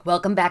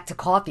Welcome back to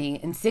Coffee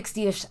in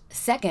 60-ish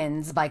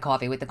Seconds by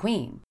Coffee with the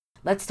Queen.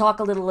 Let's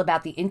talk a little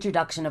about the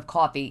introduction of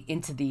coffee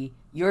into the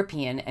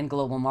European and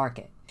global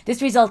market.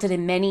 This resulted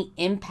in many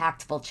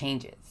impactful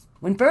changes.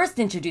 When first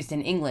introduced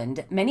in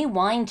England, many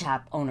wine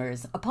shop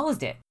owners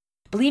opposed it,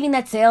 believing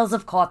that sales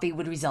of coffee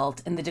would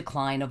result in the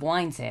decline of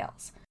wine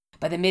sales.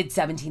 By the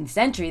mid-17th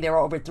century, there were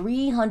over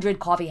 300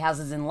 coffee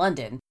houses in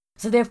London,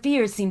 so their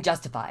fears seemed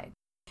justified.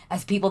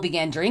 As people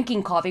began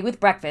drinking coffee with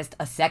breakfast,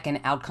 a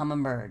second outcome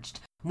emerged: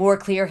 more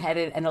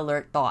clear-headed and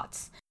alert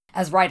thoughts.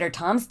 As writer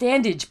Tom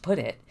Standage put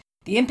it,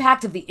 the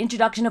impact of the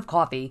introduction of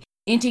coffee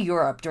into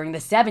Europe during the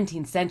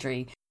 17th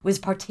century was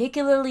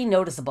particularly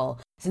noticeable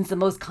since the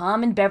most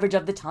common beverage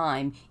of the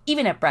time,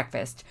 even at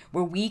breakfast,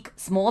 were weak,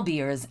 small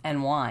beers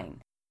and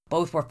wine.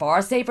 Both were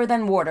far safer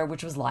than water,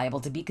 which was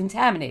liable to be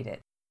contaminated.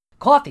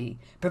 Coffee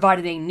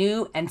provided a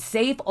new and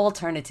safe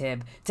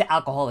alternative to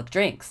alcoholic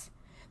drinks.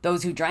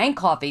 Those who drank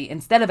coffee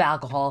instead of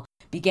alcohol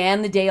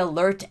began the day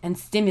alert and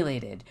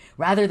stimulated,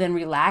 rather than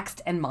relaxed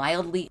and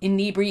mildly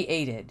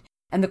inebriated,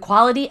 and the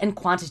quality and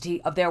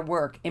quantity of their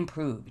work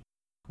improved.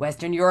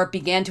 Western Europe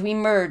began to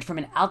emerge from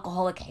an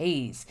alcoholic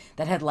haze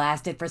that had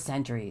lasted for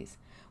centuries.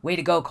 Way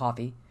to go,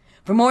 coffee.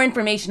 For more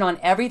information on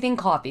everything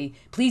coffee,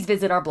 please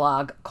visit our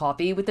blog,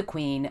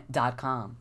 coffeewiththequeen.com.